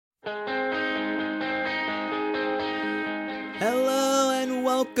Hello and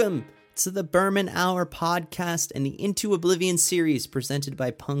welcome to the Berman Hour podcast and the Into Oblivion series presented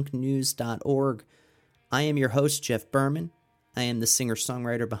by punknews.org. I am your host, Jeff Berman. I am the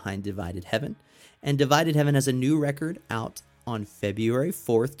singer-songwriter behind Divided Heaven, and Divided Heaven has a new record out on February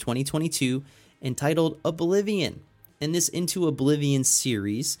 4th, 2022, entitled Oblivion. And this Into Oblivion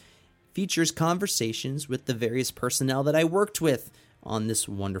series features conversations with the various personnel that I worked with on this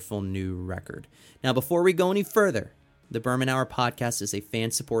wonderful new record. Now, before we go any further, the Berman Hour podcast is a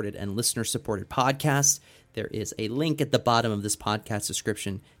fan-supported and listener-supported podcast. There is a link at the bottom of this podcast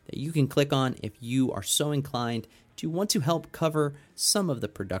description that you can click on if you are so inclined to want to help cover some of the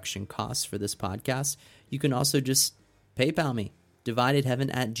production costs for this podcast. You can also just PayPal me,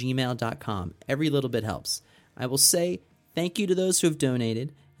 dividedheaven@gmail.com. Every little bit helps. I will say thank you to those who have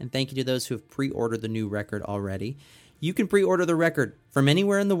donated, and thank you to those who have pre-ordered the new record already. You can pre-order the record from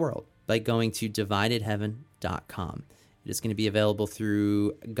anywhere in the world by going to dividedheaven.com. It is going to be available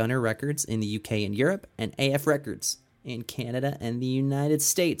through Gunner Records in the UK and Europe, and AF Records in Canada and the United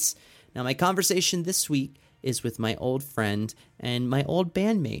States. Now, my conversation this week is with my old friend and my old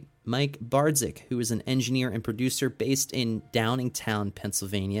bandmate, Mike Bardzik, who is an engineer and producer based in Downingtown,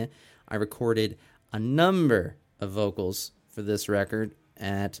 Pennsylvania. I recorded a number of vocals for this record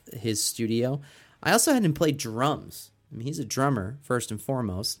at his studio. I also had him play drums. I mean, he's a drummer, first and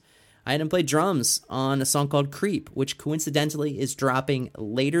foremost. I had him play drums on a song called Creep, which coincidentally is dropping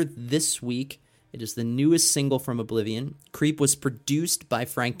later this week. It is the newest single from Oblivion. Creep was produced by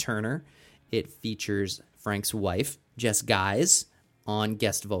Frank Turner. It features Frank's wife, Jess Guys, on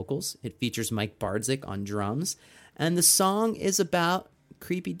guest vocals. It features Mike Bardzik on drums. And the song is about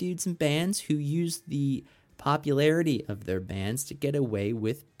creepy dudes and bands who use the popularity of their bands to get away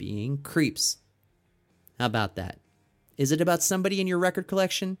with being creeps. How about that? Is it about somebody in your record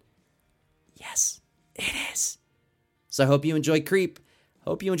collection? Yes, it is. So I hope you enjoy Creep.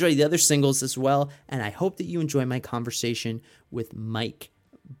 Hope you enjoy the other singles as well. And I hope that you enjoy my conversation with Mike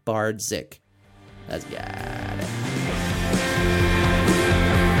Bardzik. Let's get it.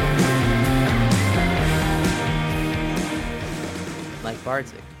 Mike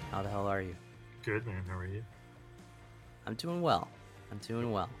Bardzik, how the hell are you? Good, man. How are you? I'm doing well.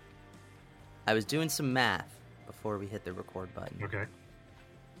 I was doing some math before we hit the record button. Okay.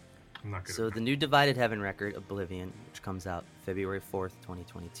 I'm not good. So the new Divided Heaven record, Oblivion, which comes out February 4th,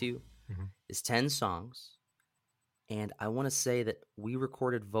 2022, is 10 songs. And I want to say that we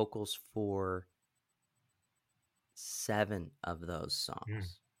recorded vocals for 7 of those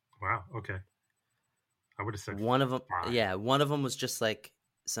songs. Wow. Okay. I would have said one of them. 5. Yeah, one of them was just like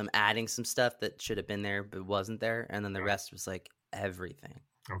adding some stuff that should have been there but wasn't there, and then the rest was like everything.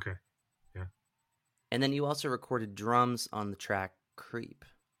 Okay. Yeah. And then you also recorded drums on the track Creep,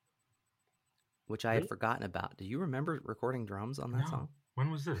 which I had forgotten about. Do you remember recording drums on that song?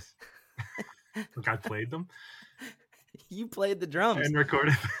 When was this? Like I played them? You played the drums. And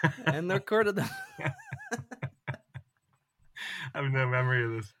recorded them. I have no memory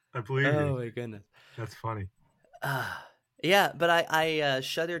of this. I believe you. Oh, my goodness. That's funny. Yeah, but I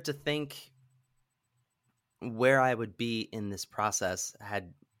shudder to think where I would be in this process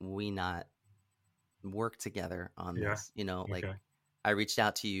had we not worked together on this. You know, like I reached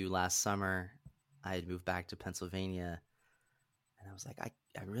out to you last summer. I had moved back to Pennsylvania, and I was like, I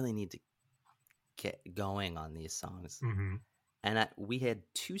really need to get going on these songs. Mm-hmm. And we had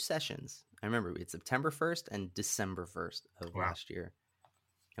 2 sessions. I remember it's September 1st and December 1st of last year.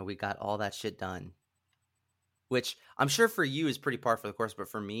 And we got all that shit done, which I'm sure for you is pretty par for the course. But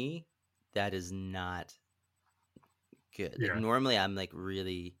for me, that is not good. Yeah. Like, normally I'm like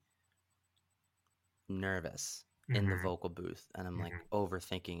really nervous in the vocal booth, and I'm like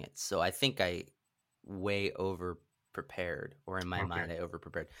overthinking it. So I think I way over prepared, or in my mind I over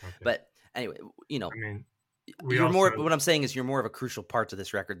prepared. But anyway, you know, I mean, you're more. What I'm saying is you're more of a crucial part to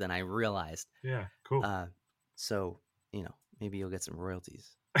this record than I realized. Yeah, cool. So you know, maybe you'll get some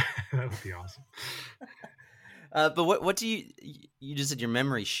royalties. That would be awesome. But what do you just said your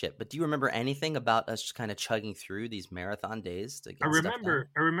memory shit, but do you remember anything about us just kind of chugging through these marathon days to get I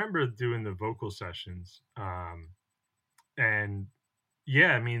remember doing the vocal sessions. And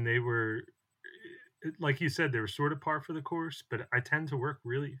yeah, I mean, they were, like you said, they were sort of par for the course, but I tend to work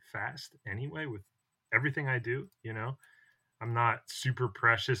really fast anyway with everything I do, you know. I'm not super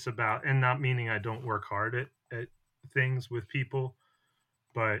precious about, and not meaning I don't work hard at things with people,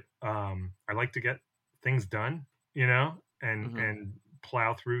 but I like to get things done, you know, and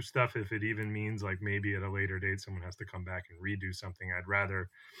plow through stuff if it even means like maybe at a later date someone has to come back and redo something. I'd rather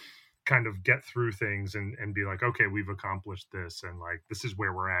kind of get through things and be like, okay, we've accomplished this, and like this is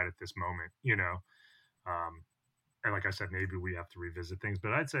where we're at this moment, and like I said, maybe we have to revisit things,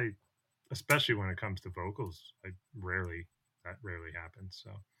 but I'd say especially when it comes to vocals, that rarely happens.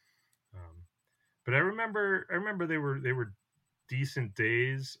 So but I remember they were decent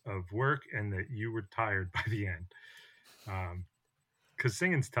days of work, and that you were tired by the end, because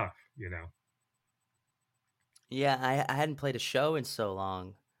singing's tough. Yeah, I hadn't played a show in so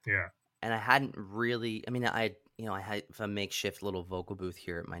long, Yeah. and I hadn't really. I mean, I had a makeshift little vocal booth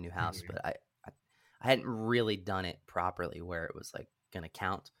here at my new house, Mhm. but I hadn't really done it properly where it was like gonna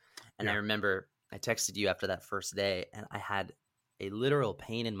count. And I Yeah. remember I texted you after that first day, and I had a literal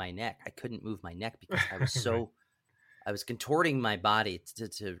pain in my neck. I couldn't move my neck because I was Right. I was contorting my body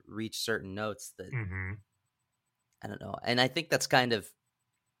to reach certain notes that Hmm. I don't know. And I think that's kind of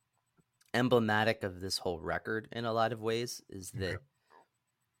emblematic of this whole record in a lot of ways, is Okay. that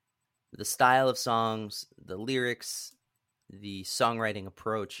the style of songs, the lyrics, the songwriting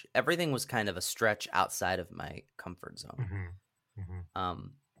approach, everything was kind of a stretch outside of my comfort zone. Hmm. Hmm.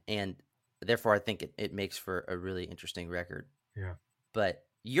 And therefore I think it makes for a really interesting record. Yeah. But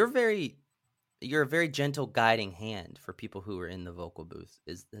you're a very gentle guiding hand for people who are in the vocal booth.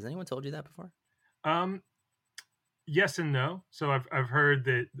 Has anyone told you that before? Um, yes and no. So I've heard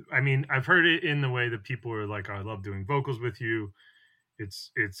that. I mean, I've heard it in the way that people are like, "Oh, I love doing vocals with you.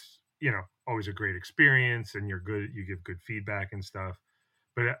 It's always a great experience, and you're good. You give good feedback and stuff."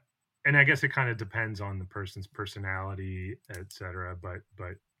 But and I guess it kind of depends on the person's personality, etc. But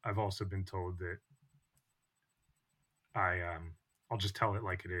I've also been told that I'll just tell it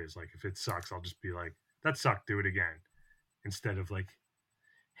like it is. Like if it sucks, I'll just be like, "That sucked. Do it again," instead of like,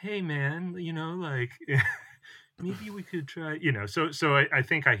 "Hey man, like." Maybe we could try, so I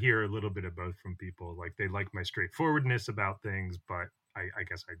think I hear a little bit of both from people. Like they like my straightforwardness about things, but I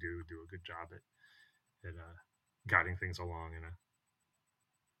guess I do a good job at guiding things along in a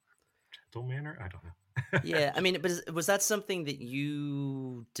gentle manner. I don't know. Yeah, I mean, but was that something that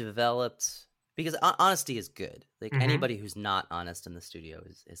you developed? Because honesty is good. Like Hmm. anybody who's not honest in the studio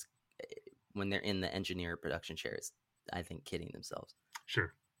is when they're in the engineer production chair is, I think, kidding themselves.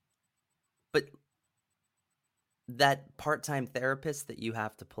 Sure. But that part-time therapist that you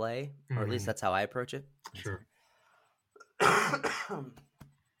have to play, or at least Hmm. that's how I approach it. Sure.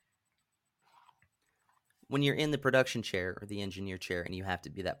 When you're in the production chair or the engineer chair and you have to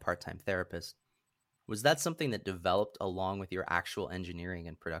be that part-time therapist, was that something that developed along with your actual engineering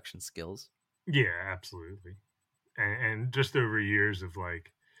and production skills? Yeah, absolutely. And just over years of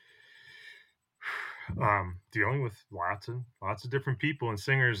like dealing with lots of different people and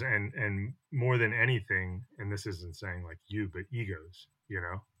singers, and more than anything, and this isn't saying like you, but egos,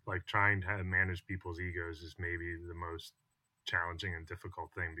 like trying to manage people's egos is maybe the most challenging and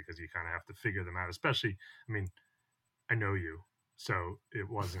difficult thing, because you kind of have to figure them out. Especially, I mean, I know you, so it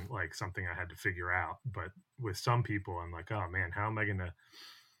wasn't like something I had to figure out, but with some people I'm like, oh man, how am I gonna,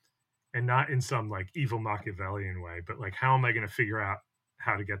 and not in some like evil Machiavellian way, but like how am I gonna figure out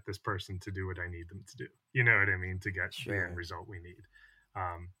how to get this person to do what I need them to do? You know what I mean? To get the end Sure. result we need.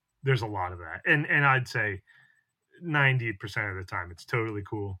 Um, there's a lot of that, and I'd say 90% of the time it's totally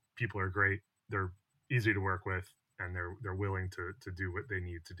cool. People are great. They're easy to work with, and they're willing to do what they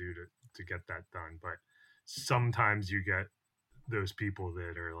need to do to get that done. But sometimes you get those people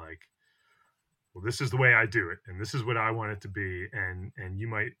that are like, well, this is the way I do it, and this is what I want it to be, and you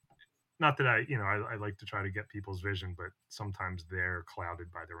might, not that I like to try to get people's vision, but sometimes they're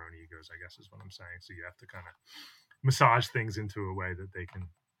clouded by their own egos, I guess is what I'm saying. So you have to kind of massage things into a way that they can,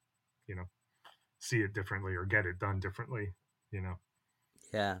 you know, see it differently or get it done differently, you know.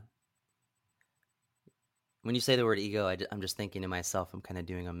 Yeah. When you say the word ego, I'm just thinking to myself, I'm kind of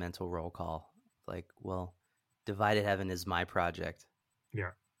doing a mental roll call. Like, well, Divided Heaven is my project.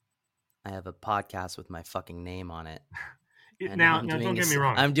 Yeah. I have a podcast with my fucking name on it. It, And now now, now, don't get me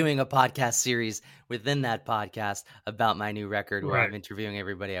wrong. I'm doing a podcast series within that podcast about my new record where Right. I'm interviewing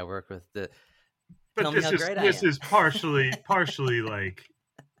everybody I work with to But tell me how great I this am. is partially like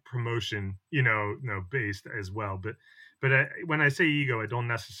promotion, no, based as well. But when I say ego, I don't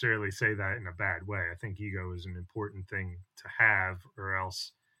necessarily say that in a bad way. I think ego is an important thing to have, or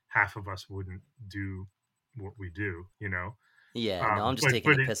else half of us wouldn't do what we do, Yeah, no, I'm just But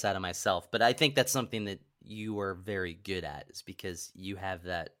taking a piss out of myself. But I think that's something that you are very good at, is because you have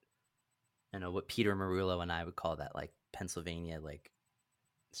that, what Peter Marullo and I would call that, like, Pennsylvania, like,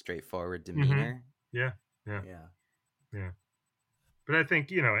 straightforward demeanor. Yeah, yeah, Yeah. yeah. But I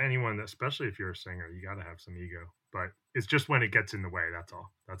think, anyone, especially if you're a singer, you got to have some ego. But it's just when it gets in the way, that's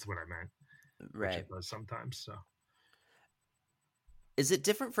all. That's what I meant. Which Right. it does sometimes. So Is it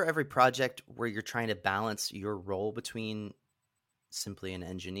different for every project where you're trying to balance your role between simply an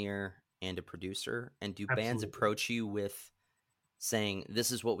engineer and a producer? And do bands Absolutely. approach you with saying,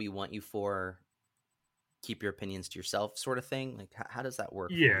 this is what we want you for, keep your opinions to yourself sort of thing? Like, how does that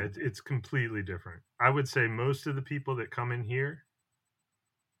work for Yeah, you? it's completely different. I would say most of the people that come in here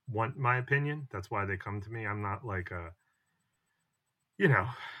want my opinion. That's why they come to me. I'm not like a, you know,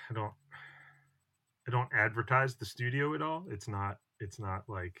 I don't I don't advertise the studio at all. It's not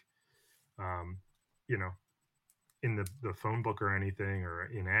like um, you know, in the phone book or anything or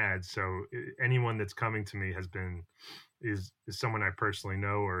in ads. So anyone that's coming to me has been is someone I personally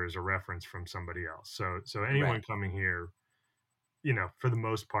know or is a reference from somebody else. So anyone Right. coming here, for the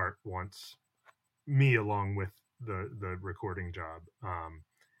most part wants me along with the recording job.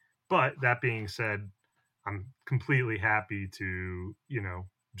 But that being said, I'm completely happy to,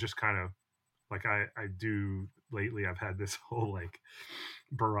 just kind of like I do lately. I've had this whole like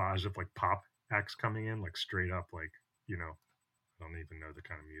barrage of like pop acts coming in, like straight up, like, I don't even know the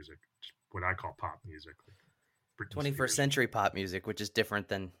kind of music, just what I call pop music, like Britney 21st Spears. century pop music, which is different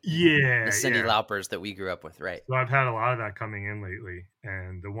than, the Yeah, Cyndi yeah. Laupers that we grew up with, right? So I've had a lot of that coming in lately.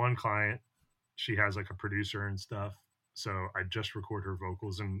 And the one client, she has like a producer and stuff. So I just record her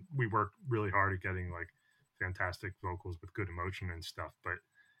vocals, and we work really hard at getting like fantastic vocals with good emotion and stuff. But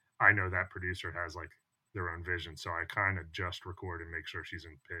I know that producer has like their own vision. So I kind of just record and make sure she's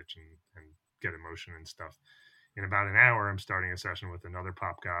in pitch and get emotion and stuff. In about an hour, I'm starting a session with another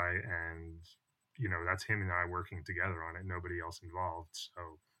pop guy, and that's him and I working together on it. Nobody else involved.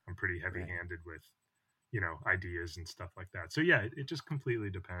 So I'm pretty heavy Right. handed with, ideas and stuff like that. So yeah, it just completely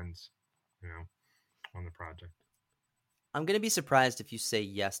depends, on the project. I'm going to be surprised if you say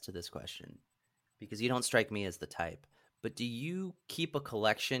yes to this question because you don't strike me as the type. But do you keep a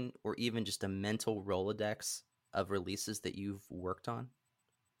collection or even just a mental Rolodex of releases that you've worked on?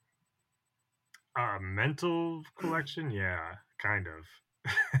 Mental collection, yeah, kind of.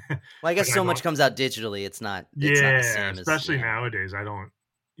 Well, I But guess I so much don't. comes out digitally. It's not the Yeah, same as, especially nowadays. I don't.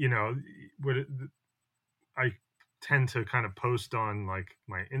 You know, what I tend to kind of post on like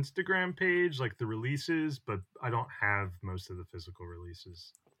my Instagram page, like the releases, but I don't have most of the physical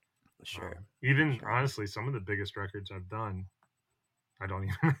releases. Sure. Even Sure. honestly, some of the biggest records I've done, I don't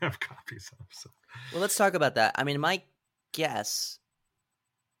even have copies of. So Well, let's talk about that. I mean, my guess,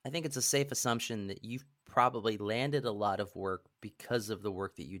 I think it's a safe assumption that you've probably landed a lot of work because of the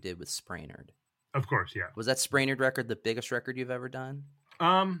work that you did with Sprainerd. of course, yeah. Was that Sprainerd record the biggest record you've ever done?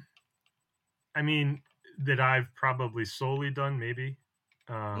 Um, I mean, that I've probably solely done, maybe.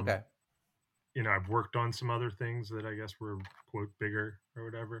 Okay. Um, I've worked on some other things that I guess were quote bigger or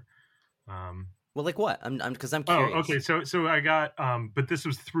whatever. Um, Well, like what? I'm because I'm oh, okay. curious. So I got, but this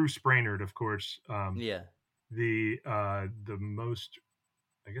was through Sprainerd, of course. Yeah. The most,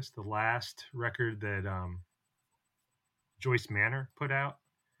 I guess, the last record that Joyce Manor put out.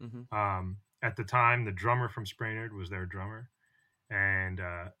 Mm-hmm. At the time, the drummer from Sprainerd was their drummer, and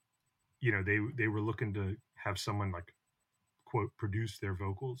they were looking to have someone like quote produce their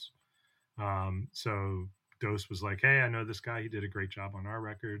vocals. So Dose was like, "Hey, I know this guy. He did a great job on our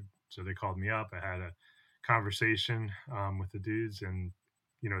record." So they called me up. I had a conversation with the dudes, and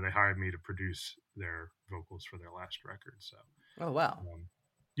they hired me to produce their vocals for their last record. So Oh wow.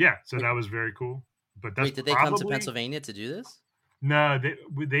 yeah, so Wait, that was very cool. But that's wait, did they come to probably Pennsylvania to do this? no.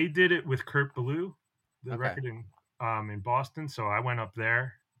 They did it with Kurt Ballou, the Okay. record in Boston. So I went up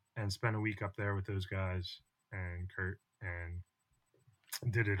there and spent a week up there with those guys and Kurt and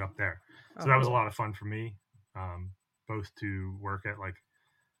did it up there. So Oh, that was a cool. lot of fun for me, both to work at like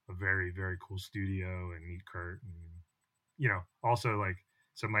a very, very cool studio and meet Kurt, and also like,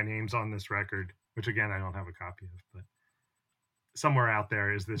 so my name's on this record, which again I don't have a copy of, but somewhere out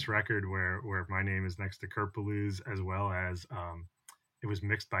there is this record where my name is next to Kurt Ballou's, as well as it was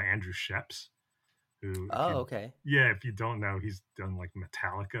mixed by Andrew Sheps, who, Oh, okay. if you don't know, he's done like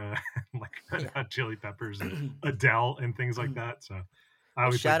Metallica, and like Red Yeah. Hot Chili Peppers and Adele and things like that. So I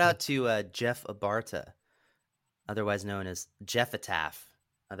Well, always like shout to. out to Jeff Abarta, otherwise known as Jeffataph,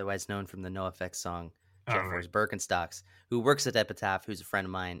 otherwise known from the NoFX song Oh, Jeff right. Wears Birkenstocks, who works at Epitaph, who's a friend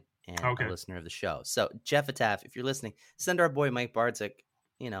of mine and a Okay. listener of the show. So, Jeffataph, if you're listening, send our boy Mike Bardzik,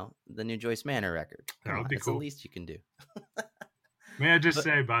 the new Joyce Manor record. That Come would on, be it's the cool. least you can do. May I just But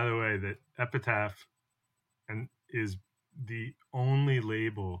say, by the way, that Epitaph and is the only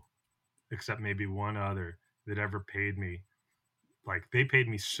label, except maybe one other, that ever paid me. Like, they paid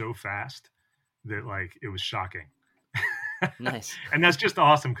me so fast that like it was shocking. nice. And that's just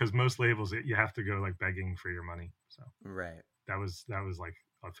awesome, because most labels you have to go like begging for your money. So Right. that was like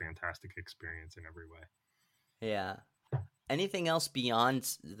a fantastic experience in every way. Yeah. Anything else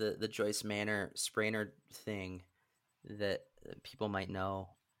beyond the Joyce Manor Sprainer thing that people might know,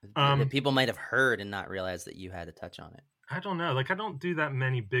 that people might have heard and not realize that you had to touch on it? I don't know. Like, I don't do that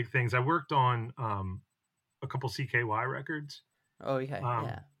many big things. I worked on a couple CKY records. Oh, okay.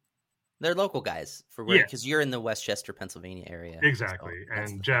 Yeah. They're local guys for where, Yeah. because you're in the Westchester, Pennsylvania area. Exactly. So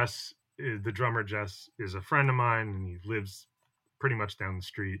and Jess, the drummer Jess, is a friend of mine, and he lives pretty much down the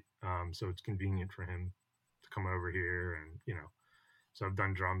street. So it's convenient for him to come over here. And, you know, so I've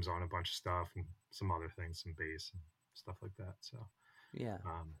done drums on a bunch of stuff and some other things, some bass and stuff like that. So, yeah.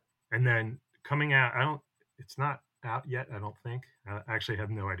 And then coming out, it's not out yet, I don't think. I actually have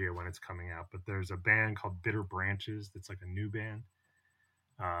no idea when it's coming out, but there's a band called Bitter Branches that's like a new band.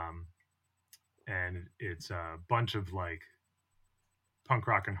 And it's a bunch of like punk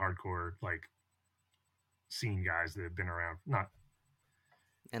rock and hardcore like scene guys that have been around. Not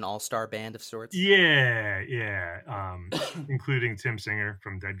an all-star band of sorts. Yeah. Including Tim Singer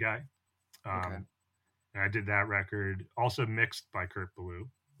from Dead Guy. Okay. And I did that record, also mixed by Kurt Ballou,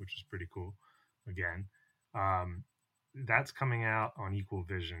 which is pretty cool. Again, that's coming out on Equal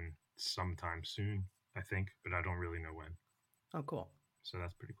Vision sometime soon, I think, but I don't really know when. Oh, cool. So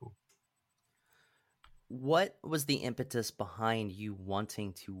that's pretty cool. What was the impetus behind you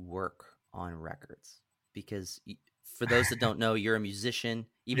wanting to work on records? Because for those that don't know, you're a musician.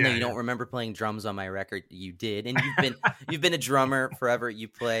 Even though you don't remember playing drums on my record, you did, and you've been a drummer forever. You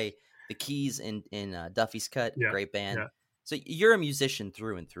play the keys in Duffy's Cut, great band. Yeah. So you're a musician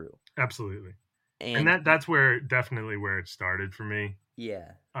through and through. Absolutely, and that's definitely where it started for me.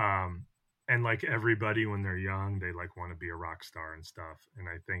 Yeah. And like everybody, when they're young, they like want to be a rock star and stuff. And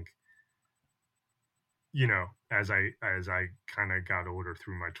I think, you know, as I kind of got older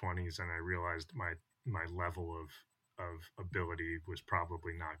through my 20s, and I realized my level of ability was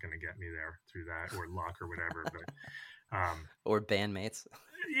probably not going to get me there through that, or luck or whatever, but or bandmates.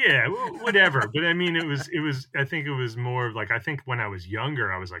 Yeah, whatever. But I mean, it was I think it was more of like, I think when I was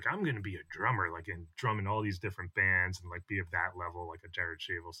younger, I was like, I'm going to be a drummer, like, and drum in all these different bands and like be of that level, like a Jared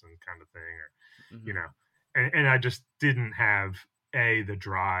Shavelson kind of thing, or you know, and I just didn't have the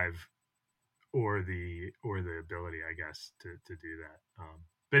drive or the ability, I guess, to do that.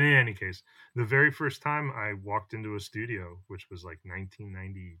 But in any case, the very first time I walked into a studio, which was like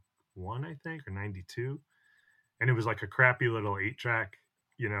 1991, I think, or 92, and it was like a crappy little 8-track,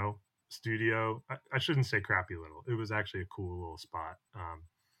 you know, studio. I shouldn't say crappy little. It was actually a cool little spot.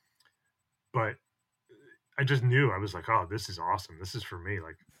 But I just knew, I was like, oh, this is awesome. This is for me.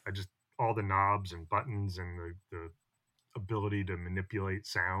 Like, all the knobs and buttons and the ability to manipulate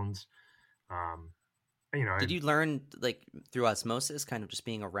sounds. You know, did you learn like through osmosis, kind of just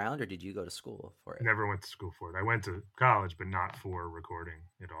being around, or did you go to school for it? Never went to school for it. I went to college, but not for recording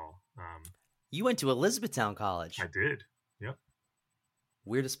at all. You went to Elizabethtown College. I did. Yep.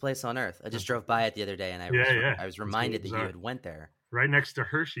 Weirdest place on earth. I just drove by it the other day, and I was reminded that you had went there. Right next to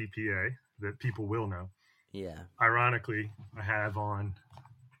Hershey, PA, that people will know. Yeah. Ironically, I have on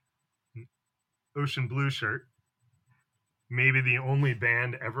Ocean Blue shirt. Maybe the only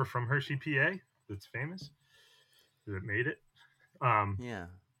band ever from Hershey, PA that's famous, that made it. Yeah.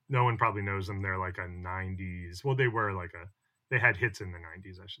 No one probably knows them. They're like a 90s. Well, they had hits in the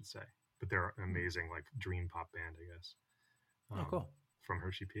 90s, I should say. But they're an amazing, like, dream pop band, I guess. Oh, cool. From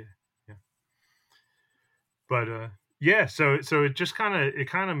Hershey, PA. Yeah. But, yeah, so it just kind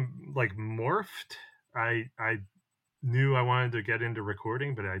of like morphed. I knew I wanted to get into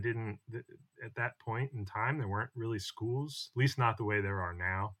recording, but I didn't, at that point in time, there weren't really schools, at least not the way there are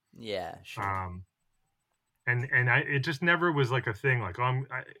now. Yeah, sure. And it just never was like a thing, like, oh, I'm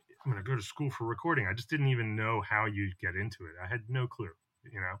going to go to school for recording. I just didn't even know how you'd get into it. I had no clue,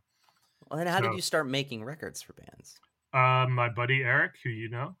 you know? Well, then how did you start making records for bands? My buddy Eric, who you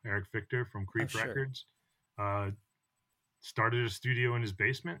know, Eric Victor from Creep Records, started a studio in his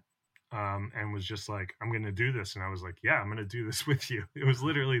basement, and was just like, I'm going to do this. And I was like, yeah, I'm going to do this with you. It was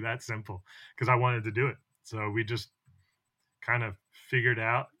literally that simple, because I wanted to do it. So we just kind of figured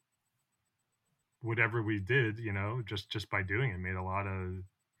out whatever we did, you know, just by doing it. Made a lot of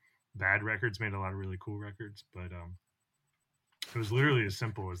bad records, made a lot of really cool records, but it was literally as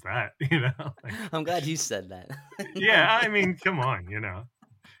simple as that, you know. Like, I'm glad you said that. Yeah, I mean, come on, you know,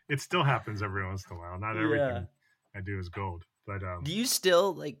 it still happens every once in a while. Not everything I do is gold, but do you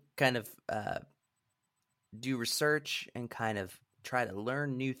still like kind of do research and kind of try to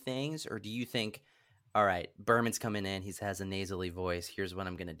learn new things, or do you think, all right, Berman's coming in, he has a nasally voice, here's what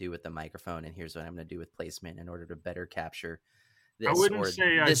I'm going to do with the microphone, and here's what I'm going to do with placement in order to better capture this, I wouldn't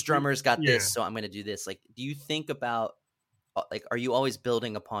say this drummer's got this, so I'm going to do this. Like, do you think about like, are you always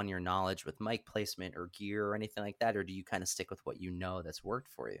building upon your knowledge with mic placement or gear or anything like that, or do you kind of stick with what you know that's worked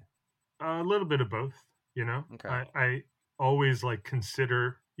for you? A little bit of both, you know. Okay. I always like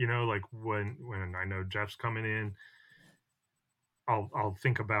consider, you know, like when I know Jeff's coming in, I'll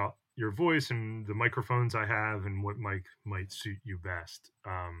think about your voice and the microphones I have and what mic might suit you best.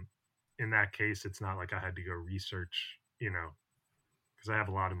 In that case, it's not like I had to go research, you know, because I have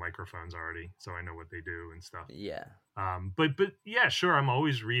a lot of microphones already, so I know what they do and stuff. Yeah. But yeah, sure, I'm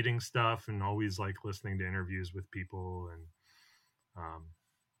always reading stuff and always like listening to interviews with people, and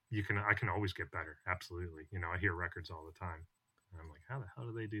I can always get better. Absolutely, you know, I hear records all the time, and I'm like, how the hell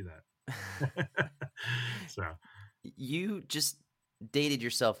do they do that? So You just dated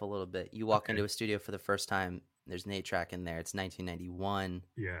yourself a little bit. You walk okay. into a studio for the first time. There's an 8-track in there. It's 1991.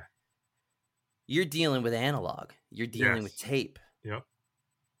 Yeah. You're dealing with analog. You're dealing with Yes. tape. Yep.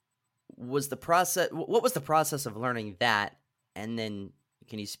 What was the process of learning that? And then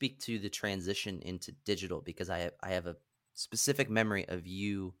can you speak to the transition into digital? Because I have a specific memory of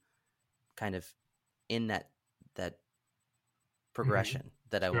you kind of in that progression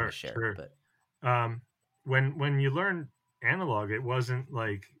that I want to share. Sure. But When you learn analog, it wasn't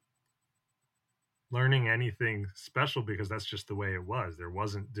like learning anything special because that's just the way it was. There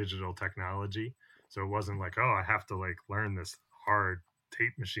wasn't digital technology, so it wasn't like, oh, I have to like learn this hard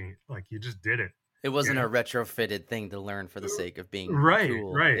tape machine. Like you just did it. it wasn't a retrofitted thing to learn for the sake of being cool.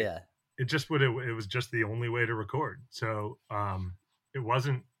 Right. Yeah. It just would. It was just the only way to record. So it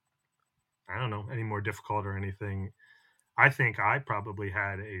wasn't. I don't know, any more difficult or anything. I think I probably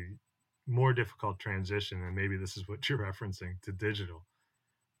had a more difficult transition, and maybe this is what you're referencing to digital.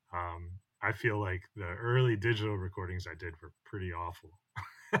 I feel like the early digital recordings I did were pretty awful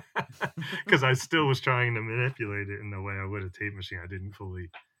because I still was trying to manipulate it in the way I would a tape machine. I didn't fully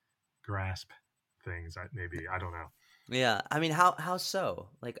grasp things. I don't know. Yeah. I mean, how so?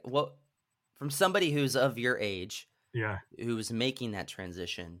 Like, what, from somebody who's of your age, Yeah. who's making that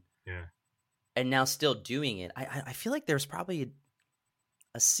transition, Yeah. and now still doing it, I feel like there's probably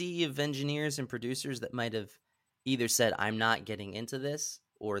a sea of engineers and producers that might have either said, I'm not getting into this,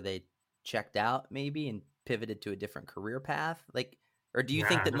 or they checked out maybe and pivoted to a different career path. Like, or do you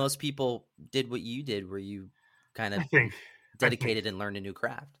think that most people did what you did, where you kind of I think dedicated and learned a new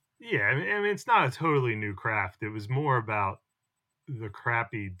craft? Yeah, I mean, it's not a totally new craft. It was more about the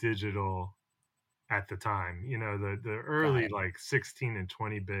crappy digital at the time. You know, the early like 16 and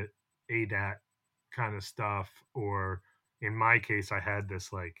 20-bit ADAT kind of stuff. Or in my case, I had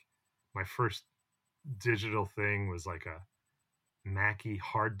this like my first digital thing was like a Mackie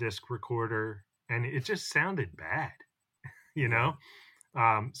hard disk recorder, and it just sounded bad, you know.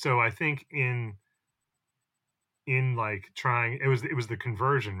 So I think in like trying, it was the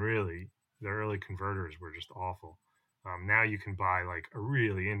conversion, really. The early converters were just awful. Now you can buy like a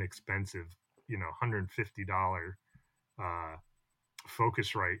really inexpensive, you know, $150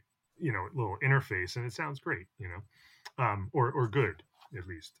 Focusrite, you know, little interface, and it sounds great, you know, or good at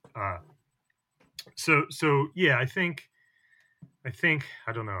least. So yeah, I think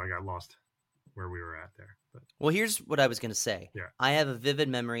I don't know, I got lost where we were at there. But well, here's what I was going to say. Yeah. I have a vivid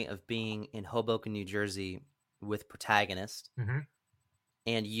memory of being in Hoboken, New Jersey with Protagonist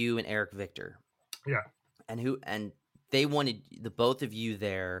and you and Eric Victor. Yeah. And they wanted the both of you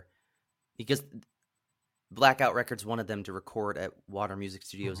there because Blackout Records wanted them to record at Water Music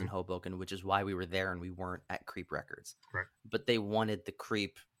Studios in Hoboken, which is why we were there and we weren't at Creep Records. Right. But they wanted the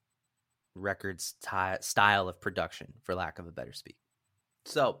Creep Records style of production, for lack of a better speak.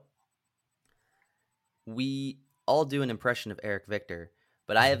 So we all do an impression of Eric Victor,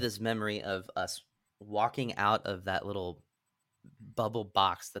 but I have this memory of us walking out of that little bubble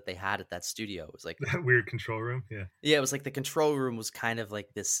box that they had at that studio. It was like that weird control room. Yeah, it was like the control room was kind of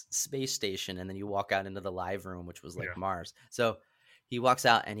like this space station, and then you walk out into the live room, which was like Mars. So he walks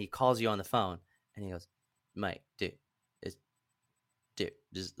out and he calls you on the phone, and he goes, "Mike, dude,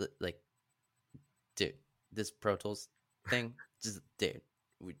 this Pro Tools thing, dude,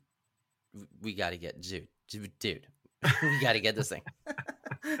 we got to get, dude, we got to get this thing."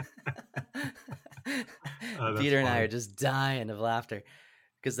 Peter and I are just dying of laughter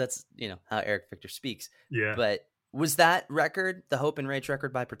because that's, you know, how Eric Victor speaks. Yeah. But was that record, the Hope and Rage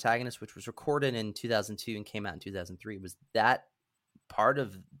record by Protagonist, which was recorded in 2002 and came out in 2003, was that part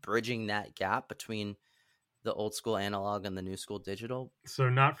of bridging that gap between the old school analog and the new school digital? So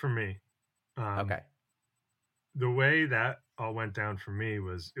not for me. Okay. The way that all went down for me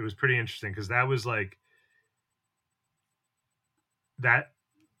was, it was pretty interesting because that was like, that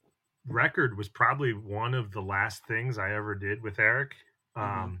record was probably one of the last things I ever did with Eric.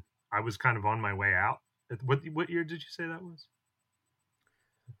 I was kind of on my way out What year did you say that was?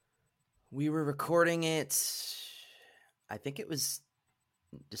 We were recording it, I think it was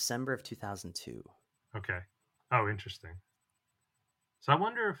December of 2002. Okay. Oh, interesting. So I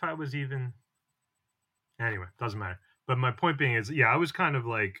wonder if I was even. Anyway, doesn't matter. But my point being is, yeah, I was kind of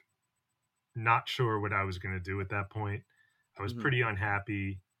like not sure what I was going to do at that point. I was pretty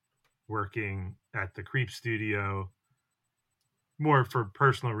unhappy working at the Creep Studio, more for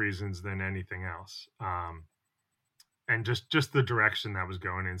personal reasons than anything else. And just the direction that was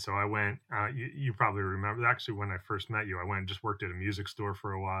going in. So I went. You probably remember actually when I first met you. I went and just worked at a music store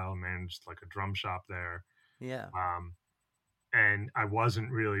for a while, managed like a drum shop there. Yeah. And I wasn't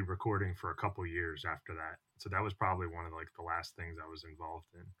really recording for a couple years after that. So that was probably one of like the last things I was involved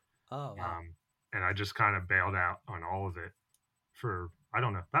in. Oh, wow. And I just kind of bailed out on all of it for, I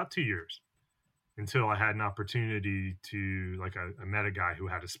don't know, about 2 years until I had an opportunity to, like, I met a guy who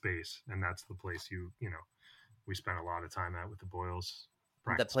had a space, and that's the place we spent a lot of time at with the Boyles.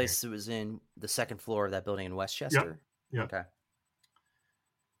 That place was in the second floor of that building in Westchester? Yep. Okay.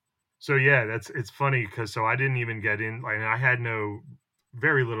 So yeah, it's funny because I didn't even get in, and I had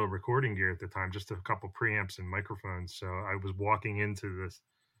very little recording gear at the time, just a couple preamps and microphones. So I was walking into this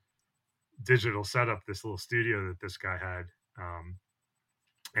digital setup, this little studio that this guy had,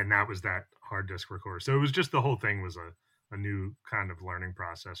 and that was that hard disk recorder. So it was just, the whole thing was a new kind of learning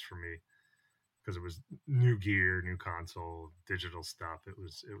process for me, because it was new gear, new console, digital stuff. It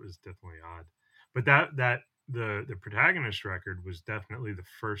was definitely odd, but that the Protagonist record was definitely the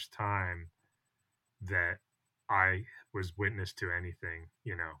first time that I was witness to anything,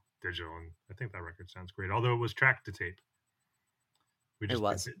 digital. And I think that record sounds great, although it was tracked to tape. It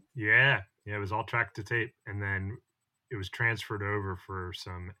was. Yeah, it was all tracked to tape, and then it was transferred over for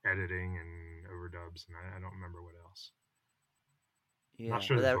some editing and overdubs, and I don't remember what else. Yeah, not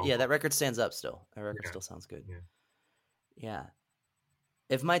sure that record stands up still. That record still sounds good. Yeah.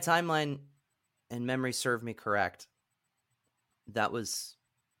 If my timeline and memory serve me correct, that was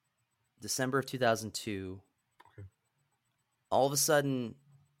December of 2002. Okay. All of a sudden,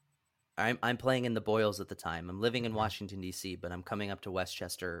 I'm playing in the Boyles at the time. I'm living in Washington, D.C., but I'm coming up to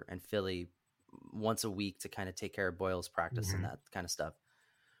Westchester and Philly once a week to kind of take care of Boyles practice and that kind of stuff.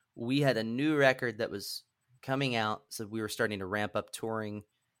 We had a new record that was coming out, so we were starting to ramp up touring,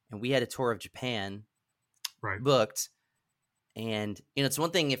 and we had a tour of Japan booked. And it's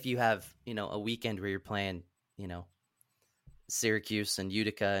one thing if you have a weekend where you're playing Syracuse and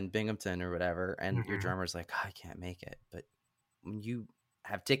Utica and Binghamton or whatever, and your drummer's like, I can't make it. But when you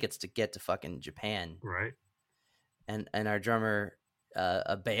have tickets to get to fucking Japan, right, and our drummer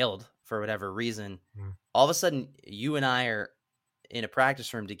bailed for whatever reason, all of a sudden you and I are in a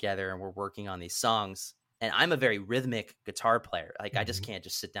practice room together and we're working on these songs. And I'm a very rhythmic guitar player. Like, I just can't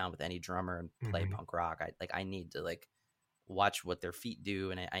just sit down with any drummer and play punk rock. I need to watch what their feet do,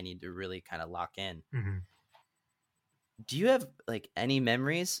 and I need to really kind of lock in. Do you have any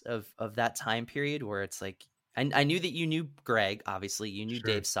memories of that time period where it's like, I knew that you knew Greg, obviously you knew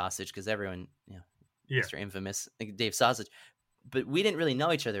Dave Sausage, because everyone, Mr. Infamous Dave Sausage, but we didn't really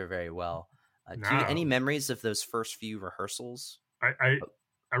know each other very well. Do you have any memories of those first few rehearsals?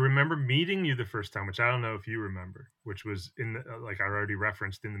 I remember meeting you the first time, which I don't know if you remember, which was in the, I already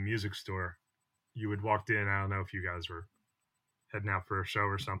referenced, in the music store. You had walked in. I don't know if you guys were heading out for a show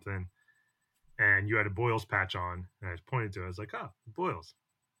or something, and you had a Boyles patch on, and I was pointing to it. I was like, oh, Boyles.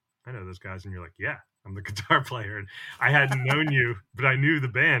 I know those guys. And you're like, yeah, I'm the guitar player. And I hadn't known you, but I knew the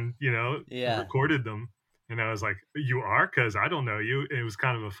band, recorded them. And I was like, you are? Because I don't know you. And it was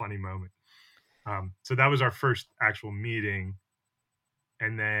kind of a funny moment. So that was our first actual meeting.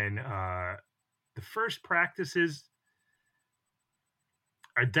 And then the first practices,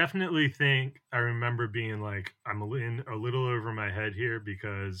 I definitely think I remember being like, I'm in a little over my head here,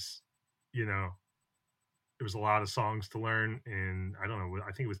 because, there was a lot of songs to learn in, I don't know,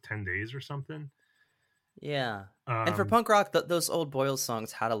 I think it was 10 days or something. Yeah. And for punk rock, those old Boyles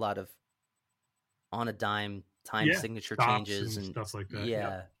songs had a lot of on a dime time signature changes and stuff like that.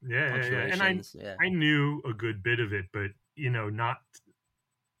 Yeah. And I knew a good bit of it, but,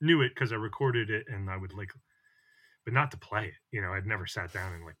 knew it because I recorded it, and I would but not to play it. I'd never sat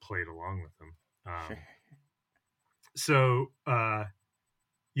down and played along with them. So I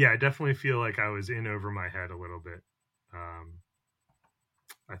definitely feel like I was in over my head a little bit.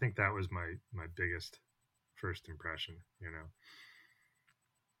 I think that was my biggest first impression.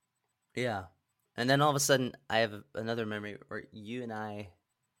 Yeah, and then all of a sudden, I have another memory where you and I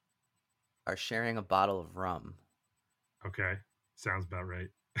are sharing a bottle of rum. Okay, sounds about right.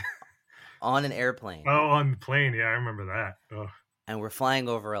 On an airplane. Oh, on the plane. Yeah, I remember that. Oh. And we're flying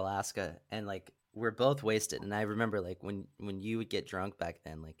over Alaska, and we're both wasted, and I remember like when you would get drunk back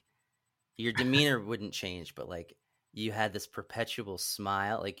then, like your demeanor wouldn't change, but like you had this perpetual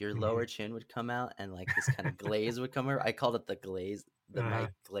smile, like your lower chin would come out, and like this kind of glaze would come over. I called it the glaze, my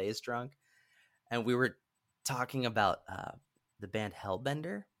glaze drunk, and we were talking about the band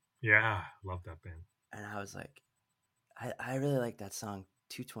Hellbender. Yeah, love that band. And I was like, I really like that song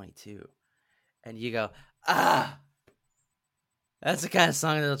 222. And you go, that's the kind of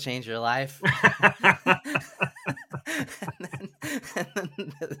song that'll change your life. and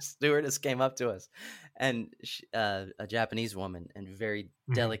then the stewardess came up to us, and a Japanese woman, and very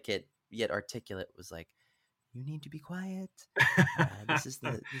delicate yet articulate, was like, "You need to be quiet. This is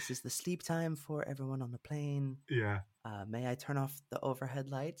the sleep time for everyone on the plane. Yeah. May I turn off the overhead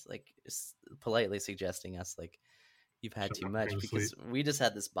lights?" Like politely suggesting us like you've had too much, because we just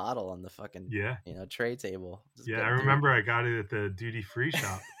had this bottle on the fucking tray table. I remember I got it at the duty free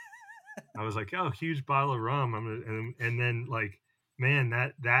shop. I was like, oh, huge bottle of rum. And then like, man,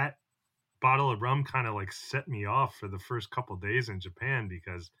 that bottle of rum kind of like set me off for the first couple days in Japan,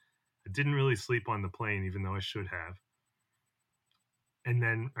 because I didn't really sleep on the plane, even though I should have. And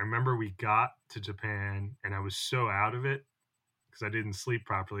then I remember we got to Japan and I was so out of it because I didn't sleep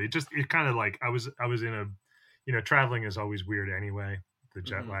properly. It kind of like I was in a, traveling is always weird anyway, the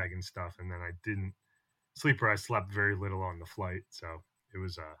jet lag and stuff. And then I didn't sleep, or I slept very little on the flight. So I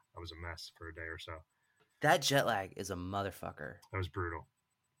was a mess for a day or so. That jet lag is a motherfucker. That was brutal.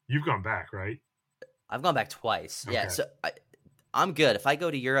 You've gone back, right? I've gone back twice. Okay. Yeah. So I'm good. If I go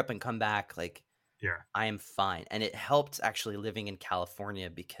to Europe and come back, like, I am fine. And it helped actually living in California,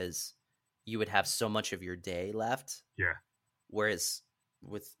 because you would have so much of your day left. Yeah. Whereas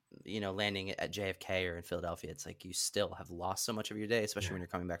with, landing at JFK or in Philadelphia, it's like you still have lost so much of your day, especially when you're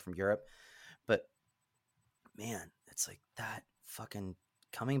coming back from Europe. But man, it's like that fucking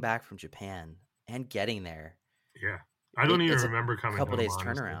coming back from Japan and getting there. Yeah. I don't even remember coming home. A couple days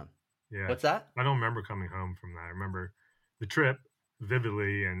turnaround. Yeah. What's that? I don't remember coming home from that. I remember the trip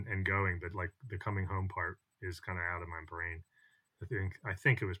vividly and going, but like the coming home part is kind of out of my brain. I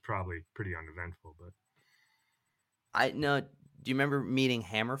think it was probably pretty uneventful, but I know. Do you remember meeting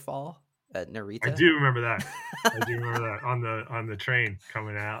Hammerfall at Narita? I do remember that. on the train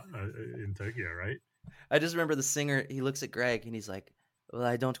coming out in Tokyo, right? I just remember the singer. He looks at Greg and he's like, "Well,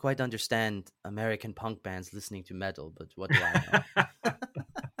 I don't quite understand American punk bands listening to metal, but what do I know?"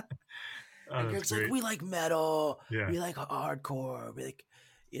 And Greg's like, "We like metal. Yeah. We like hardcore. We like,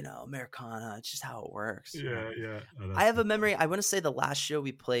 Americana. It's just how it works." Yeah, yeah. Oh, I have a memory. I want to say the last show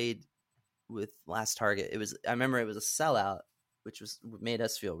we played with Last Target, I remember it was a sellout, which made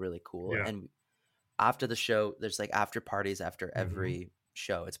us feel really cool. Yeah. And after the show, there's like after parties after every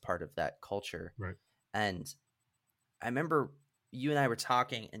show. It's part of that culture. Right. And I remember you and I were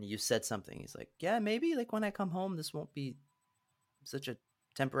talking, and you said something. He's like, "Yeah, maybe like when I come home, this won't be such a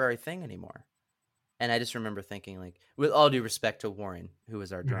temporary thing anymore." And I just remember thinking, like, with all due respect to Warren, who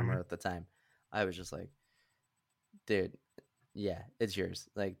was our drummer at the time, I was just like, "Dude, yeah, it's yours.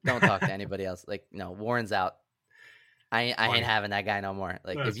 Like, don't talk to anybody else. Like, no, Warren's out. I ain't having that guy no more.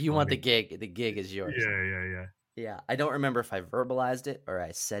 Like, if you want the gig is yours." Yeah. I don't remember if I verbalized it or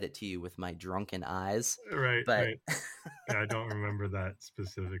I said it to you with my drunken eyes. Right. But right. Yeah, I don't remember that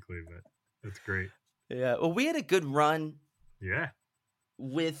specifically, but that's great. Yeah. Well, we had a good run. Yeah.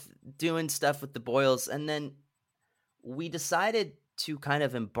 With doing stuff with the Boyles, and then we decided to kind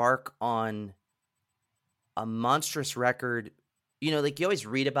of embark on a monstrous record. Like you always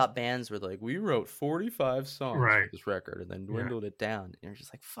read about bands where like, we wrote 45 songs for this record and then dwindled it down. And you're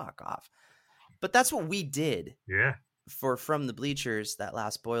just like, fuck off. But that's what we did. Yeah. For From the Bleachers, that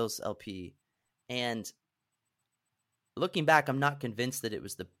last Boyles LP. And looking back, I'm not convinced that it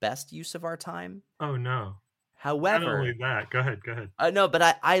was the best use of our time. Oh no. However, not only that, go ahead. No,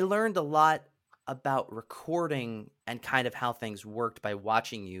 but I learned a lot about recording and kind of how things worked by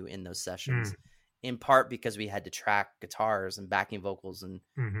watching you in those sessions, in part because we had to track guitars and backing vocals and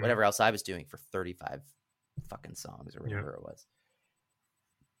whatever else I was doing for 35 fucking songs or whatever it was.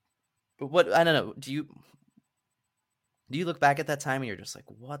 But I don't know. Do you look back at that time and you're just like,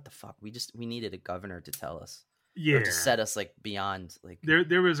 what the fuck? We needed a governor to tell us. Yeah. Or to set us like beyond like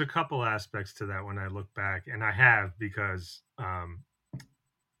there was a couple aspects to that when I look back, and I have because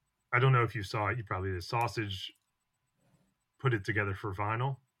I don't know if you saw it. You probably did. Sausage put it together for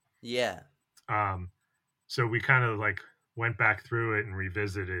vinyl. Yeah. So we kind of like went back through it and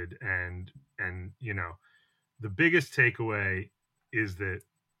revisited, and the biggest takeaway is that,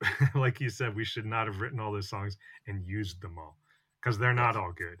 like you said, we should not have written all those songs and used them all, because they're not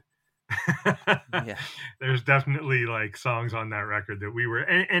all good. Yeah. There's definitely like songs on that record that we were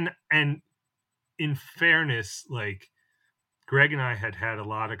and in fairness, like Greg and I had a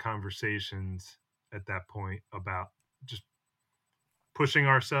lot of conversations at that point about just pushing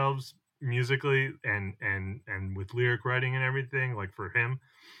ourselves musically and with lyric writing and everything, like for him,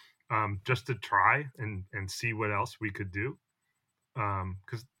 just to try and see what else we could do.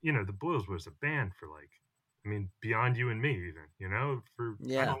 Because the Blues was a band for like, I mean, beyond you and me, even for I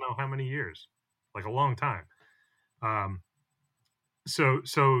Yeah. don't know how many years, like a long time.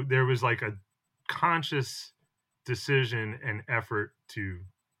 So there was like a conscious decision and effort to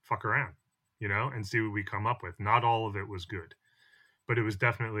fuck around, and see what we come up with. Not all of it was good, but it was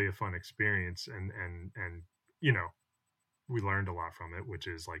definitely a fun experience, and you know we learned a lot from it, which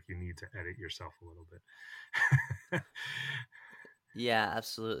is like you need to edit yourself a little bit. Yeah,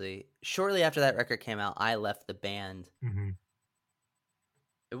 absolutely. Shortly after that record came out, I left the band. Hmm.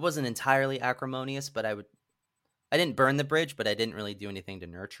 It wasn't entirely acrimonious, but I didn't burn the bridge, but I didn't really do anything to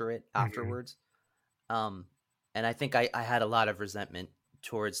nurture it Hmm. afterwards. Um, and I think I had a lot of resentment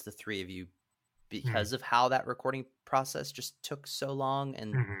towards the three of you because of how that recording process just took so long,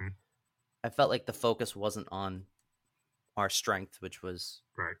 and Hmm. I felt like the focus wasn't on our strength, which was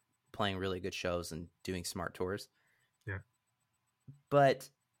Right. playing really good shows and doing smart tours. Yeah. But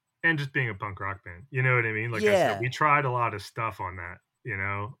And just being a punk rock band, you know what I mean? Like I said, yeah, we tried a lot of stuff on that,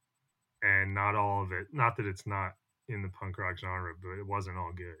 and not all of it. Not that it's not in the punk rock genre, but it wasn't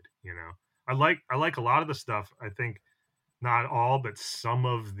all good. I like a lot of the stuff. I think not all, but some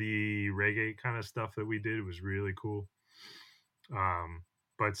of the reggae kind of stuff that we did was really cool. Um,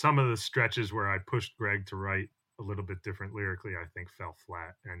 but some of the stretches where I pushed Greg to write a little bit different lyrically, I think fell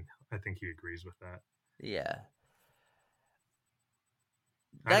flat, and I think he agrees with that. yeah,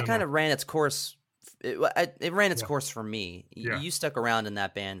 I that don't kind know. of ran its course. It ran its Yeah, course for me. yeah. You stuck around in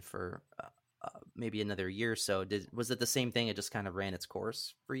that band for maybe another year or so. Was it the same thing? It just kind of ran its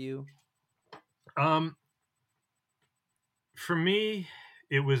course for you? Um, for me,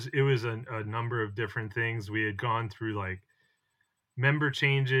 it was a number of different things. We had gone through like member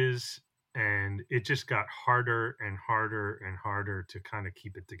changes, and it just got harder and harder and harder to kind of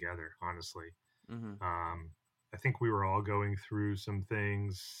keep it together. Honestly, Mm-hmm. um, I think we were all going through some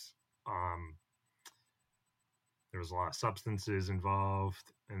things. Um, there was a lot of substances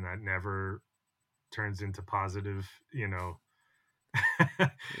involved, and that never turns into positive,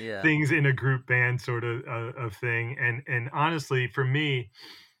 Yeah. things in a group band sort of thing. And honestly, for me,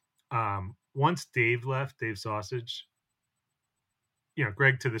 once Dave left, Dave Sausage,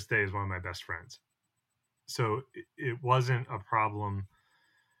 Greg to this day is one of my best friends. So it wasn't a problem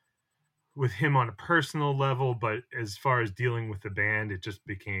with him on a personal level, but as far as dealing with the band, it just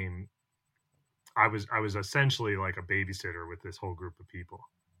became I was essentially like a babysitter with this whole group of people,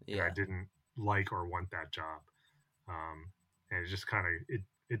 and I Yeah. didn't like or want that job. Um, and it just kind of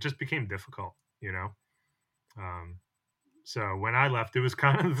it just became difficult, you know. Um, so when I left, it was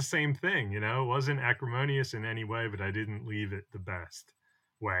kind of the same thing, It wasn't acrimonious in any way, but I didn't leave it the best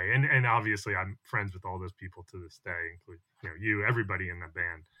way. And obviously, I'm friends with all those people to this day, including everybody in the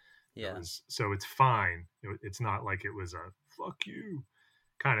band. It Yeah. was so it's fine. It's not like it was a fuck you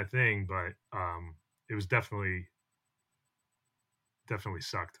kind of thing, but it was definitely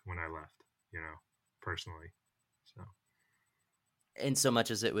sucked when I left, personally. So In so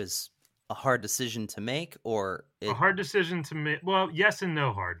much as it was a hard decision to make, or a it. hard decision to make. Well, yes and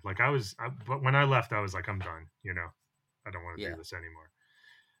no hard. Like but when I left, I was like, I'm done. I don't want to do Yeah. this anymore.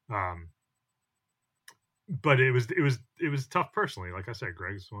 Um, but it was tough personally. Like I said,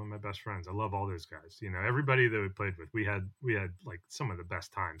 Greg's one of my best friends. I love all those guys. Everybody that we played with, we had like some of the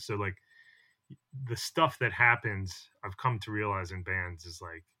best times. So like the stuff that happens, I've come to realize in bands is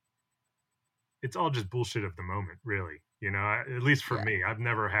like it's all just bullshit of the moment, really. At least for Yeah. me, I've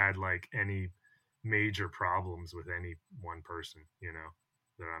never had like any major problems with any one person,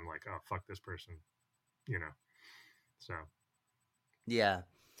 that I'm like, oh, fuck this person, you know. So, Yeah.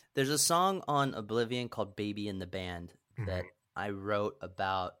 There's a song on Oblivion called Baby in the Band that hmm. I wrote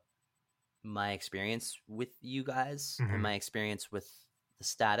about my experience with you guys and Hmm. my experience with the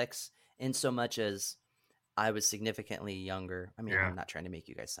Statics, in so much as I was significantly younger. I mean, Yeah. I'm not trying to make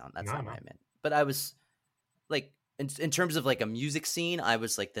you guys sound, that's No, not what no. I meant. But I was like, in terms of like a music scene, I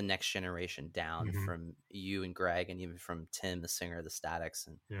was like the next generation down Hmm. from you and Greg, and even from Tim, the singer of the Statics,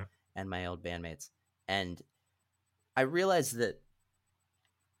 Yeah. and my old bandmates. And I realized that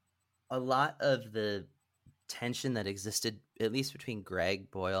a lot of the tension that existed, at least between Greg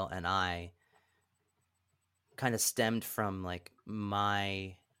Boyle and I, kind of stemmed from like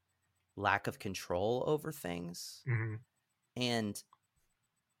my lack of control over things Hmm. and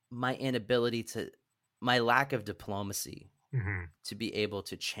my inability to, my lack of diplomacy to be able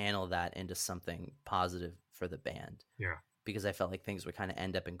to channel that into something positive for the band. Yeah. Because I felt like things would kind of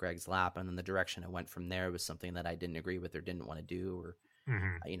end up in Greg's lap, and then the direction it went from there was something that I didn't agree with or didn't want to do, or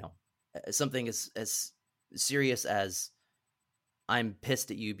something as serious as I'm pissed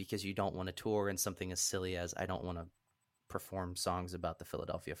at you because you don't want to tour, and something as silly as I don't want to perform songs about the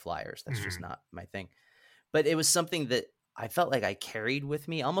Philadelphia Flyers. That's just not my thing. But it was something that I felt like I carried with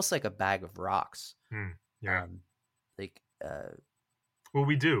me, almost like a bag of rocks. Yeah. Well,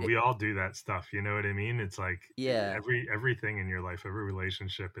 we do. We all do that stuff. You know what I mean? It's like everything in your life, every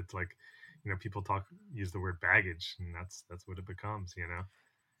relationship. It's like, people use the word baggage, and that's what it becomes.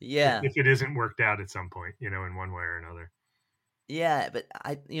 Yeah. If it isn't worked out at some point, in one way or another. Yeah, but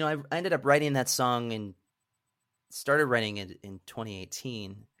I ended up writing that song and started writing it in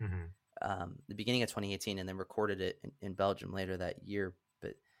 2018, the beginning of 2018, and then recorded it in Belgium later that year.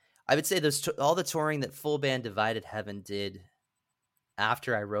 But I would say all the touring that full band Divided Heaven did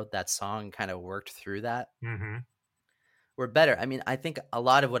after I wrote that song, kind of worked through that, were better. I mean, I think a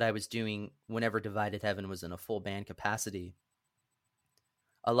lot of what I was doing whenever Divided Heaven was in a full band capacity,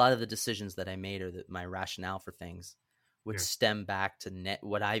 a lot of the decisions that I made, or my rationale for things, would stem back to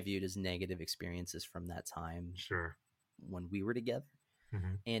what I viewed as negative experiences from that time. Sure. When we were together.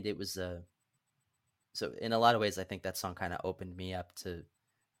 And it was so in a lot of ways, I think that song kind of opened me up to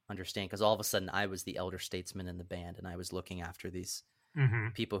understand, because all of a sudden I was the elder statesman in the band, and I was looking after these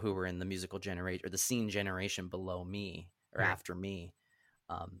people who were in the musical generation or the scene generation below me or after me.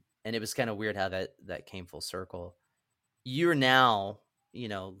 And it was kind of weird how that came full circle. You're now,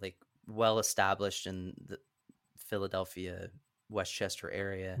 like well established in the Philadelphia, Westchester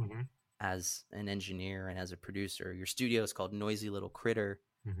area as an engineer and as a producer. Your studio is called Noisy Little Critter.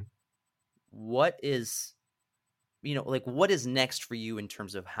 What is, what is next for you in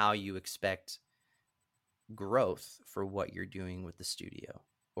terms of how you expect growth for what you're doing with the studio?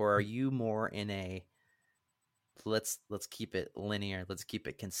 Or are you more in a let's keep it linear, let's keep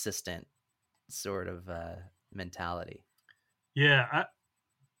it consistent sort of mentality? Yeah.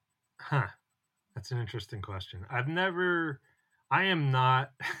 That's an interesting question. I am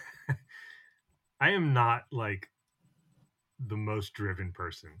not like the most driven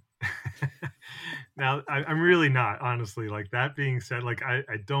person. Now, I'm really not, honestly. Like, that being said, like, I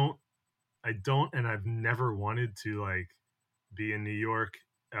don't, and I've never wanted to, like, be in New York,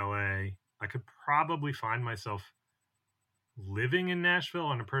 LA. I could probably find myself living in Nashville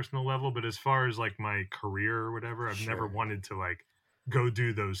on a personal level, but as far as, like, my career or whatever, I've never wanted to, like, go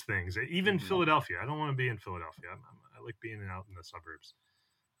do those things. Even Philadelphia. I don't want to be in Philadelphia. I like being out in the suburbs.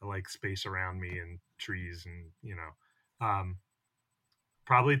 I like space around me and trees and,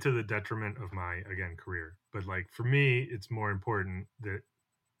 probably to the detriment of my, again, career. But, like, for me, it's more important that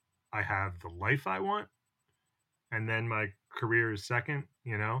I have the life I want, and then my career is second,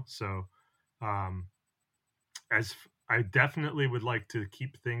 So, as I definitely would like to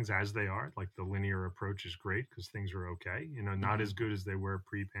keep things as they are. Like, the linear approach is great because things are okay. Not as good as they were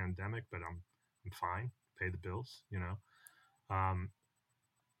pre-pandemic, but I'm fine. Pay the bills. On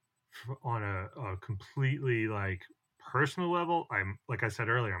a completely, like, personal level, I'm, like I said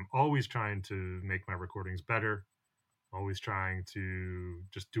earlier, I'm always trying to make my recordings better. Always trying to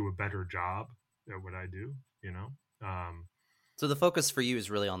just do a better job at what I do. So the focus for you is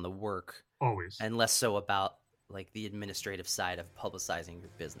really on the work, always, and less so about, like, the administrative side of publicizing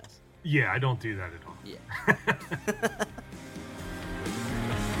your business. Yeah, I don't do that at all. Yeah.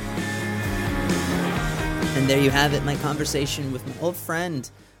 And there you have it, my conversation with my old friend,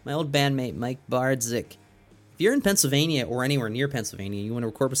 my old bandmate, Mike Bardzik. If you're in Pennsylvania or anywhere near Pennsylvania and you want to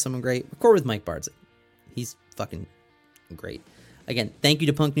record with someone great, record with Mike Bardzik. He's fucking great. Again, thank you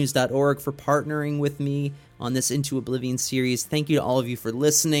to punknews.org for partnering with me on this Into Oblivion series. Thank you to all of you for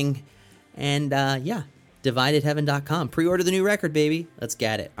listening. And, dividedheaven.com. Pre-order the new record, baby. Let's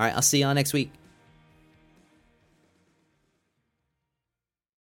get it. All right, I'll see y'all next week.